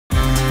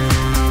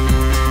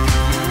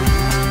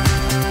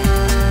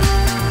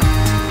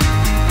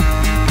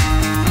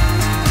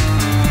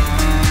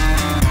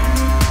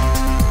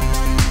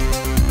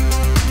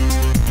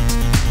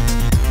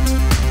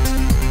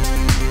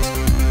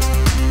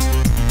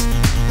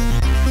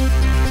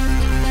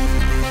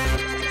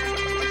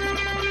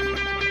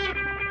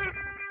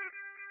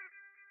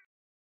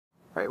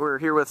we're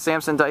here with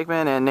Samson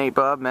Dykeman and Nate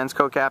Bubb, men's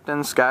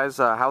co-captains. Guys,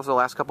 how's the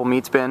last couple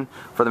meets been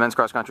for the men's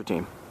cross-country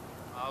team?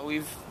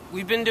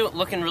 We've been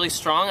looking really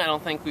strong. I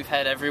don't think we've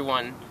had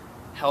everyone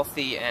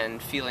healthy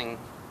and feeling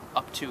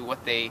up to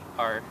what they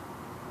are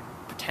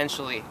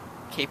potentially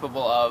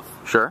capable of.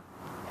 Sure.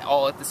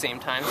 All at the same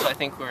time, so I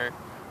think we're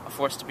a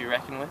force to be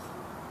reckoned with.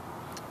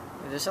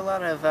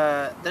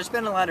 There's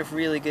been a lot of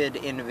really good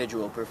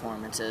individual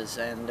performances,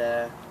 and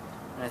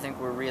I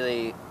think we're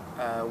really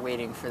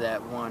waiting for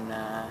that one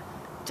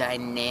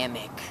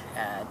dynamic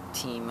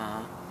team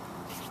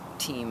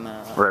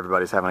where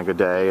everybody's having a good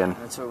day, and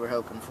that's what we're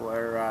hoping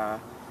for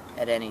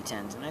at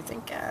NE-10s. And I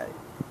think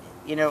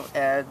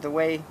the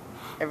way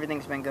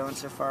everything's been going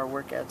so far,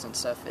 workouts and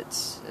stuff,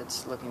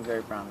 it's looking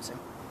very promising.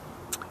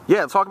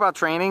 Yeah, let's talk about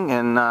training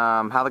and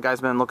how the guys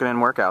been looking in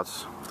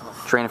workouts,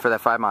 training for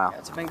that 5 mile. Yeah,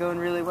 it's been going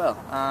really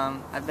well.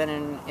 I've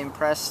been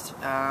impressed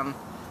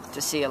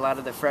to see a lot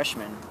of the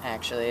freshmen,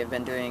 actually. Have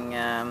been doing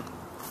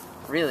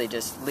really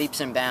just leaps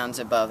and bounds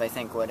above, I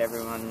think, what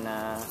everyone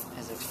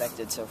has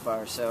expected so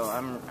far. So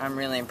I'm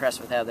really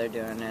impressed with how they're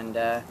doing,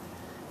 and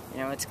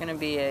it's going to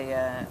be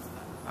a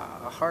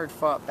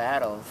hard-fought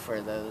battle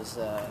for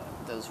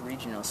those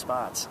regional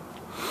spots.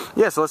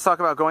 Yeah, so let's talk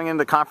about going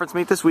into the conference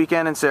meet this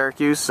weekend in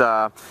Syracuse.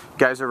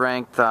 Guys are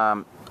ranked,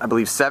 I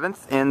believe,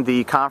 7th in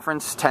the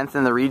conference, 10th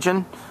in the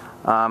region.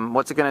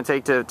 What's it going to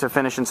take to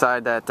finish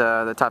inside that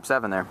the top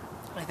 7 there?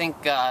 I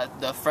think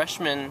the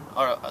freshmen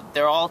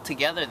they're all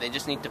together. They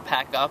just need to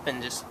pack up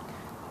and just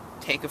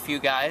take a few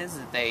guys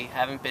that they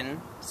haven't been.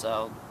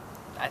 So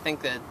I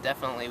think that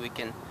definitely we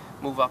can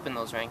move up in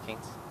those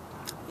rankings.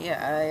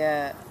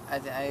 Yeah,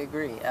 I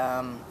agree.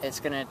 It's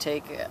going to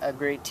take a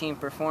great team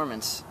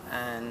performance,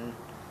 and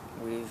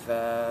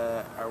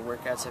our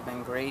workouts have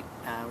been great.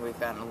 We've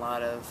gotten a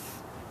lot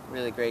of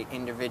really great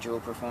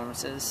individual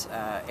performances.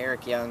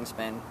 Eric Young's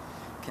been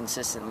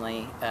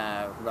consistently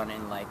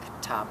running like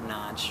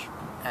top-notch,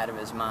 out of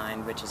his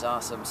mind, which is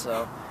awesome.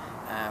 So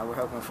we're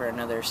hoping for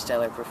another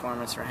stellar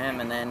performance for him,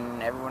 and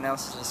then everyone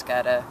else has just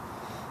gotta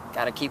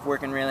keep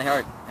working really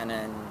hard, and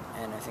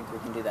I think we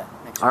can do that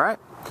next week. All right.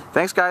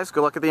 Thanks, guys.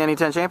 Good luck at the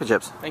NE-10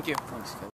 championships. Thank you. Thanks.